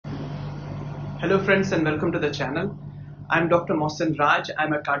Hello friends and welcome to the channel. I'm Dr. Mohsin Raj.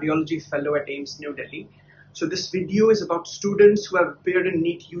 I'm a cardiology fellow at AIIMS New Delhi. So this video is about students who have appeared in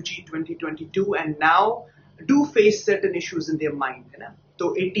NEET UG 2022 and now do face certain issues in their mind.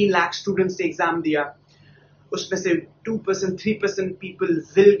 So 18 lakh students ने exam दिया, उसमें से 2%, 3% people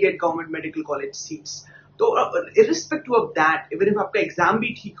will get government medical college seats. So irrespective of that, even if आपका exam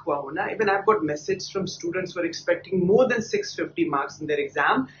भी ठीक हुआ हो ना, even I've got messages from students who are expecting more than 650 marks in their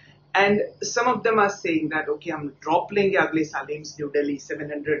exam. And some of them are saying that, okay, हम drop लेंगे अगले साल AIIMS New Delhi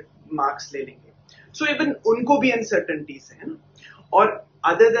 700 marks ले लेंगे. So even उनको भी uncertainties है ना. और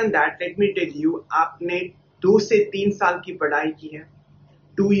other than that, let me tell you, आपने 2 से 3 साल की पढ़ाई की है.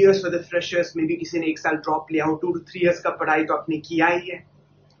 2 years for the freshers, maybe किसी ने 1 साल drop लिया हो, 2 to 3 years का पढ़ाई तो आपने किया ही है.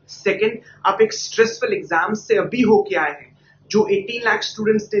 Second, आप एक stressful exam से अभी होके आए हैं. जो 18 lakh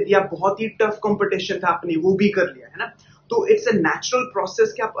students ने दिया, बहुत ही tough competition था, आपने वो भी कर लिया है ना. तो इट्स अ नेचुरल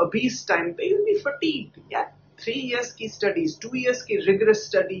प्रोसेस कि आप अभी इस टाइम पे यू बी फटीग्ड यार. 3 years की स्टडीज, 2 years की रिगरस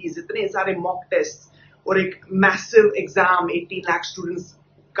स्टडीज, इतने सारे मॉक टेस्ट और एक मैसिव एग्जाम, 18 लाख स्टूडेंट्स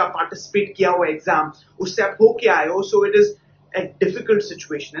का पार्टिसिपेट किया हुआ एग्जाम, उससे आप होके आए हो. So it is a difficult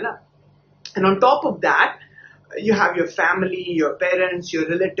situation है ना. And on top of that you have your family, your parents, your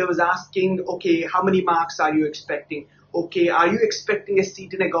relatives asking, okay, how many marks are you expecting? Okay, are you expecting a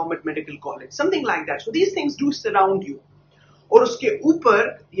seat in a government medical college? Something like that. So these things do surround you. और उसके ऊपर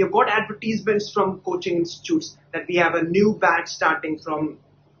you've got advertisements from coaching institutes that we have a new batch starting from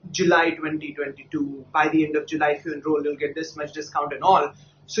July 2022. By the end of July, if you enroll, you'll get this much discount and all.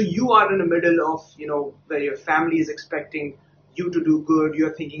 So you are in the middle of, where your family is expecting you to do good.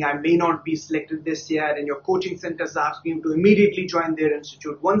 You're thinking, I may not be selected this year, and your coaching center is asking you to immediately join their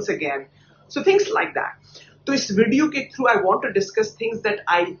institute once again. So things like that. So this video ke through, I want to discuss things that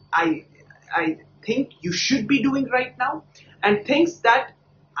I think you should be doing right now, and things that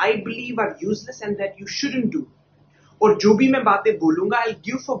I believe are useless and that you shouldn't do. और जो भी मैं बातें बोलूंगा, I'll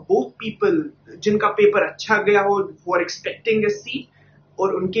give for both people जिनका paper अच्छा गया हो, who are expecting a seat,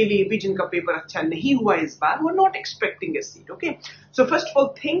 और उनके लिए भी जिनका पेपर अच्छा नहीं हुआ इस बार, who are not expecting a seat. Okay. So first of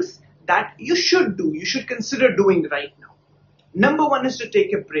all, things that you should do, you should consider doing right now. Number 1 is to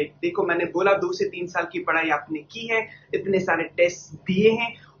take a break. देखो मैंने बोला 2 से 3 साल की पढ़ाई आपने की है, इतने सारे टेस्ट दिए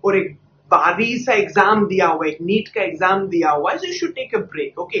हैं और एक भारी सा एग्जाम दिया हुआ, एक नीट का एग्जाम दिया हुआ है. So you should take a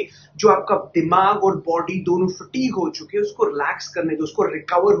break. Okay, जो आपका दिमाग और बॉडी दोनों फटीग हो चुके हैं, उसको रिलैक्स करने दो, उसको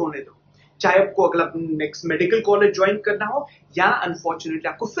रिकवर होने दो. चाहे आपको अगला नेक्स्ट मेडिकल कॉलेज ज्वाइन करना हो या अनफॉर्चुनेटली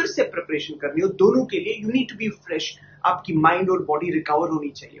आपको फिर से प्रिपरेशन करनी हो, दोनों के लिए you need to be fresh. आपकी माइंड और बॉडी रिकवर होनी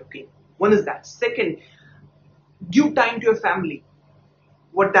चाहिए. Okay, one is that. Second, due time to your family.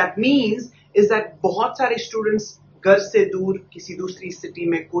 What that means is that बहुत सारे स्टूडेंट्स घर से दूर किसी दूसरी सिटी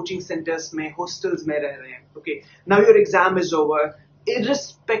में, कोचिंग सेंटर्स में, हॉस्टल्स में रह रहे हैं. Okay, now your exam is over.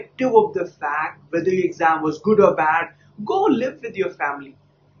 Irrespective of the fact whether your exam was good or bad, go live with your family.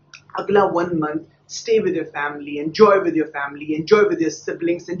 Agla 1 month, stay with your family, enjoy with your family, enjoy with your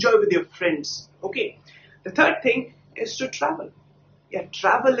siblings, enjoy with your friends. Okay. The third thing is to travel. Yeah,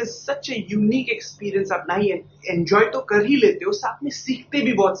 travel is such a unique experience. आप ना ही enjoy तो कर ही लेते हो, साथ में सीखते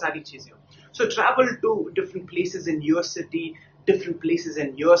भी बहुत सारी चीजें हो. So travel to different places in your city, different places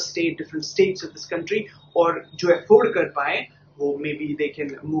in your state, different states of this country, और जो afford कर पाए, वो maybe they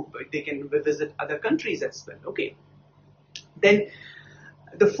can visit other countries as well. Okay. Then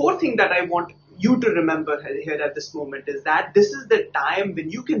the fourth thing that I want you to remember here at this moment is that this is the time when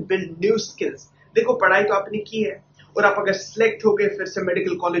you can build new skills. देखो पढ़ाई तो आपने की है और आप अगर select हो गए, फिर से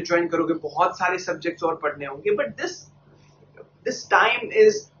medical college join करोगे, बहुत सारे subjects और पढ़ने होंगे, but this time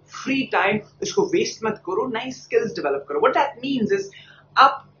is free time. इसको वेस्ट मत करो, नई स्किल्स डेवलप करो. व्हाट दैट मीन्स इज,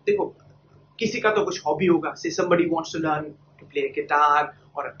 आप देखो किसी का तो कुछ हॉबी होगा. से somebody wants to learn to play a guitar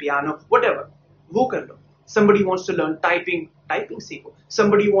or a piano, whatever, वो कर लो. Somebody wants to learn typing सीखो.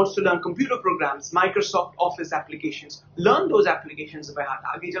 Somebody wants to learn computer programs, Microsoft Office applications, learn those applications by heart.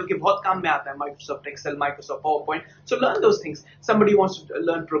 आगे चल के बहुत काम में आता है, Microsoft Excel, Microsoft PowerPoint. So learn those things. Somebody wants to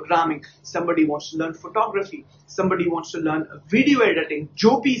learn programming, somebody wants to learn photography, somebody wants to learn video editing.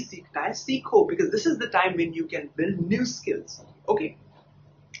 जो भी सीखना है सीखो, because this is the time when you can build new skills. Okay.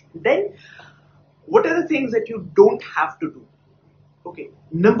 Then what are the things that you don't have to do? Okay.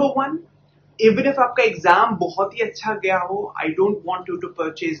 Number 1, even if आपका exam बहुत ही अच्छा गया हो, I don't want you to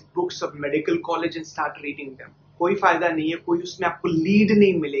purchase books of medical college and start reading them. कोई फायदा नहीं है, कोई उसमें आपको लीड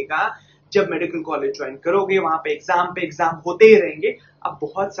नहीं मिलेगा. जब मेडिकल कॉलेज ज्वाइन करोगे, वहां पे एग्जाम होते ही रहेंगे, आप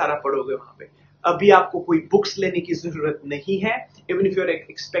बहुत सारा पढ़ोगे वहां पे. अभी आपको कोई बुक्स लेने की जरूरत नहीं है. Even if you are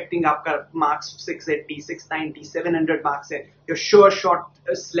expecting आपका मार्क्स 680, 690, 700 मार्क्स है, you're sure short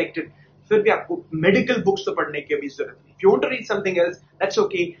selected, फिर भी आपको मेडिकल बुक्स तो पढ़ने की अभी जरूरत नहीं. If you want to read something else, that's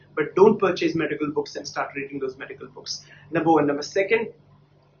okay, but don't purchase medical books and start reading those medical books. Number one. Number second,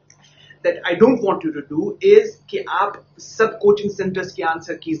 that I don't want you to do is कि आप सब coaching centers के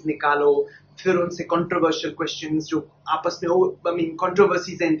answer keys निकालो, फिर उनसे controversial questions जो आपस में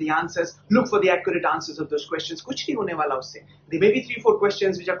controversies and the answers, look for the accurate answers of those questions. कुछ नहीं होने वाला उससे. There may be 3-4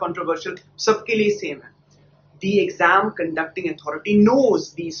 questions which are controversial, सबके लिए same है. The exam conducting authority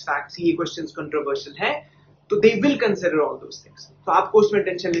knows these facts. ये questions controversial हैं, तो they will consider all those things. तो आपको उसमें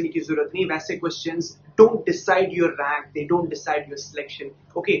टेंशन लेने की जरूरत नहीं. वैसे questions don't decide your rank, they don't decide your selection.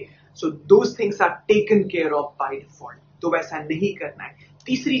 Okay, so those things are taken care of by default. तो वैसा नहीं करना है.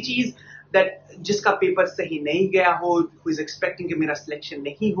 तीसरी चीज, that जिसका पेपर सही नहीं गया हो, who is expecting कि मेरा selection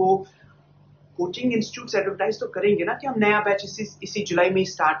नहीं हो, कोचिंग इंस्टीट्यूट्स एडवर्टाइज तो करेंगे ना कि हम नया बैच इसी जुलाई में ही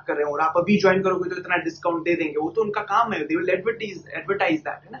स्टार्ट कर रहे हैं और आप अभी ज्वाइन करोगे तो इतना डिस्काउंट दे देंगे. वो तो उनका काम है, दे विल एडवर्टाइज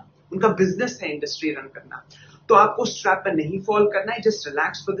दैट, है ना, उनका बिजनेस है इंडस्ट्री रन करना. तो आपको उस ट्रैप पर नहीं फॉल करना है. Just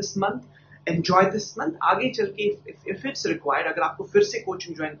relax for this month, enjoy this month. आगे चल के इफ इट्स रिक्वायर्ड, अगर आपको फिर से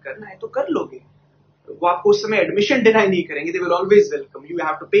कोचिंग ज्वाइन करना है तो कर लोगे. वो आपको उस समय एडमिशन डिनाई नहीं करेंगे. They will always welcome you.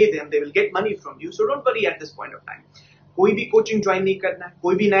 Have to pay them, they will get money from you. So don't worry at this point of time. कोई भी कोचिंग ज्वाइन नहीं करना है,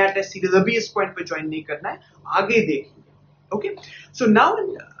 कोई भी नया टेस्ट सीरीज अभी इस पॉइंट पे ज्वाइन नहीं करना है, आगे देखेंगे. Okay, so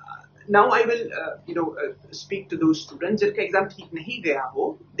now I will speak to those students जिनका एग्जाम ठीक नहीं गया हो.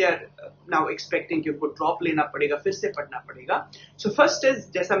 दे आर नाउ एक्सपेक्टिंग कि उनको ड्रॉप लेना पड़ेगा, फिर से पढ़ना पड़ेगा. सो फर्स्ट इज,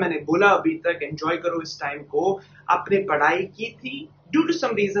 जैसा मैंने बोला अभी तक, एंजॉय करो इस टाइम को. आपने पढ़ाई की थी, ड्यू टू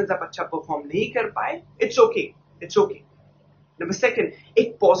सम रीजंस आप अच्छा परफॉर्म नहीं कर पाए, it's okay, it's okay. Number second,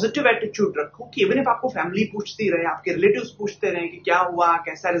 एक पॉजिटिव एटीट्यूड रखो कि इवन इफ आपको फैमिली पूछती रहे, आपके रिलेटिव्स पूछते रहे कि क्या हुआ,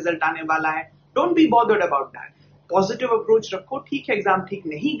 कैसा रिजल्ट आने वाला है, don't be bothered about that. Positive approach रखो. ठीक है, एग्जाम ठीक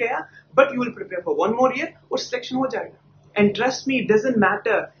नहीं गया, but you will prepare for 1 more year और सिलेक्शन हो जाएगा. And trust me, it doesn't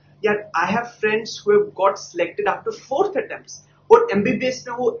matter. यार, I have friends who have got selected after 4th attempts, और एमबीबीएस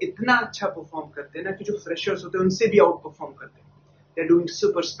में वो इतना अच्छा परफॉर्म करते हैं ना कि जो फ्रेशर्स होते हैं उनसे भी आउट परफॉर्म करते हैं. They're doing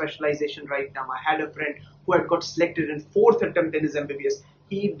super specialization right now. I had a friend who had got selected in 4th attempt in his MBBS.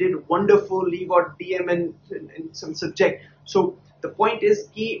 He did wonderful. He got DM in some subject. So the point is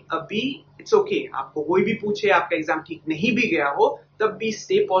कि अभी it's okay. आपको कोई भी पूछे, आपका exam ठीक नहीं भी गया हो, तब भी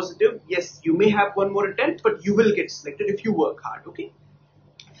stay positive. Yes, you may have 1 more attempt, but you will get selected if you work hard. Okay.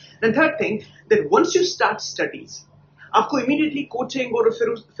 And third thing, that once you start studies, आपको immediately कोचिंग और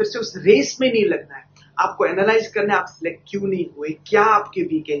फिर से उस रेस में नहीं लगना है. आपको एनालाइज करना है आप सिलेक्ट क्यों नहीं हुए, क्या आपके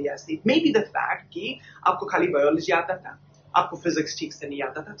वीक एरियाज थे. It may be the fact कि आपको खाली बायोलॉजी आता था, आपको फिजिक्स ठीक से नहीं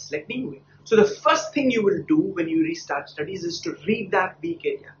आता था, सिलेक्ट नहीं हुए. So the first thing you will do when you restart studies is to read that week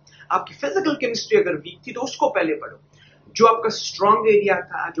area. आपकी फिजिकल केमिस्ट्री अगर वीक थी तो उसको पहले पढ़ो. जो आपका स्ट्रॉन्ग एरिया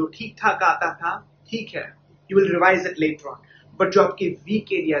था, जो ठीक ठाक आता था, ठीक है, you will revise it later on. But जो आपके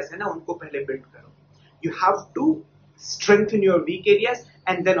वीक एरियाज है ना, उनको पहले बिल्ड करो. You have to strengthen your weak areas,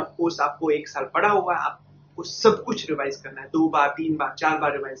 and then of course आपको 1 साल पढ़ा हुआ है, आपको सब कुछ रिवाइज करना है. 2 बार 3 बार 4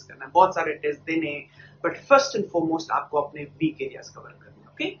 बार रिवाइज करना है, बहुत सारे टेस्ट देने हैं, बट फर्स्ट एंड फॉरमोस्ट आपको अपने वीक एरियाज कवर करना है.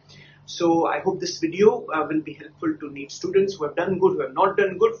 Okay, so I hope this video will be helpful to NEET students who have done good, who have not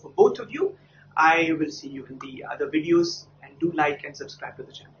done good. For both of you, I will see you in the other videos, and do like and subscribe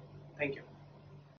to the channel. Thank you.